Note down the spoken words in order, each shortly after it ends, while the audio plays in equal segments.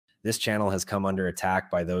This channel has come under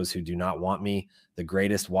attack by those who do not want me, the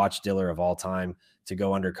greatest watch diller of all time, to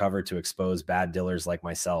go undercover to expose bad dillers like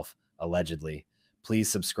myself, allegedly.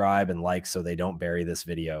 Please subscribe and like so they don't bury this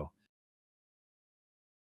video.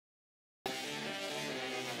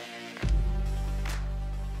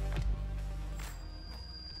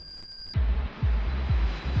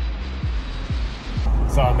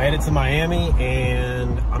 So I made it to Miami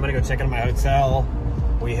and I'm gonna go check into my hotel.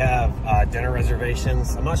 We have dinner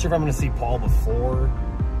reservations. I'm not sure if I'm gonna see Paul before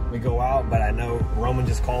we go out, but I know Roman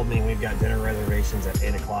just called me and we've got dinner reservations at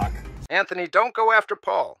 8 o'clock. Anthony, don't go after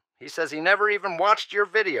Paul. He says he never even watched your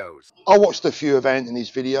videos. I watched a few of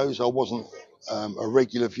Anthony's videos. I wasn't a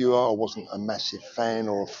regular viewer. I wasn't a massive fan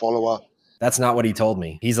or a follower. That's not what he told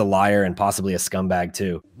me. He's a liar and possibly a scumbag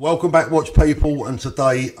too. Welcome back, watch people, and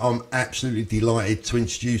today I'm absolutely delighted to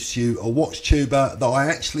introduce you a watch tuber that I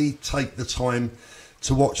actually take the time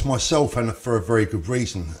to watch myself, and for a very good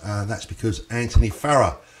reason. That's because Anthony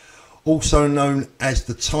Farah, also known as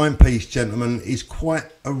the Timepiece Gentleman, is quite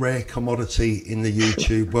a rare commodity in the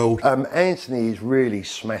YouTube world. Anthony is really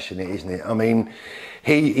smashing it, isn't it? I mean,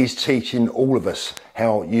 he is teaching all of us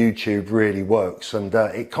how YouTube really works, and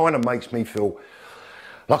it kind of makes me feel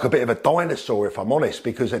like a bit of a dinosaur, if I'm honest,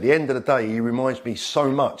 because at the end of the day, he reminds me so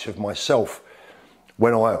much of myself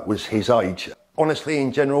when I was his age. Honestly,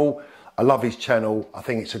 in general, I love his channel. I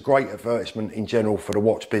think it's a great advertisement in general for the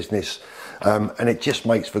watch business, and it just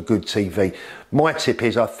makes for good TV. My tip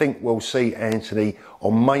is I think we'll see Anthony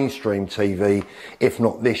on mainstream TV, if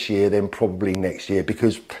not this year, then probably next year,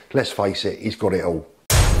 because let's face it, he's got it all.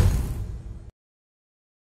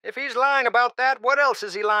 If he's lying about that, what else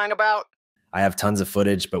is he lying about? I have tons of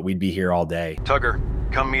footage, but we'd be here all day. Tugger,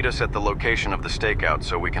 come meet us at the location of the stakeout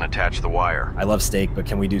so we can attach the wire. I love steak, but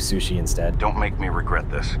can we do sushi instead? Don't make me regret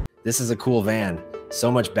this. This is a cool van.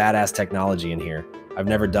 So much badass technology in here. I've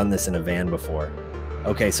never done this in a van before.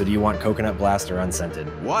 Okay, so do you want coconut blast or unscented?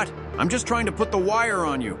 What? I'm just trying to put the wire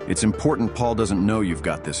on you. It's important Paul doesn't know you've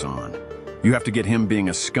got this on. You have to get him being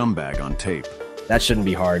a scumbag on tape. That shouldn't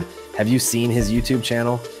be hard. Have you seen his YouTube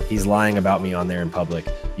channel? He's lying about me on there in public.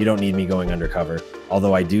 You don't need me going undercover.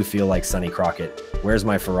 Although I do feel like Sonny Crockett. Where's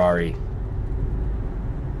my Ferrari?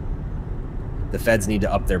 The feds need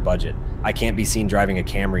to up their budget. I can't be seen driving a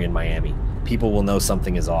Camry in Miami. People will know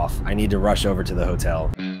something is off. I need to rush over to the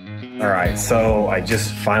hotel. All right, so I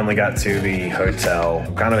just finally got to the hotel.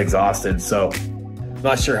 I'm kind of exhausted, so I'm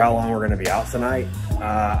not sure how long we're gonna be out tonight.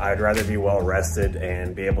 I'd rather be well rested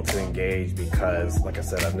and be able to engage because, like I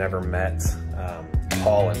said, I've never met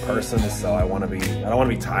Paul in person, so I don't wanna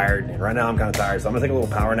be tired. And right now I'm kind of tired, so I'm gonna take a little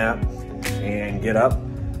power nap and get up,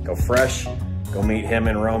 go fresh, go meet him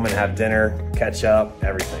and Roman, have dinner, catch up,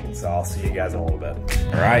 everything. So I'll see you guys in a little bit.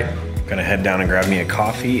 All right, gonna head down and grab me a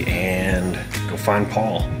coffee and go find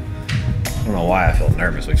Paul. I don't know why I feel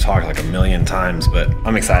nervous. We've talked like a million times, but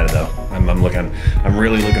I'm excited though. I'm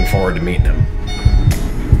really looking forward to meeting him.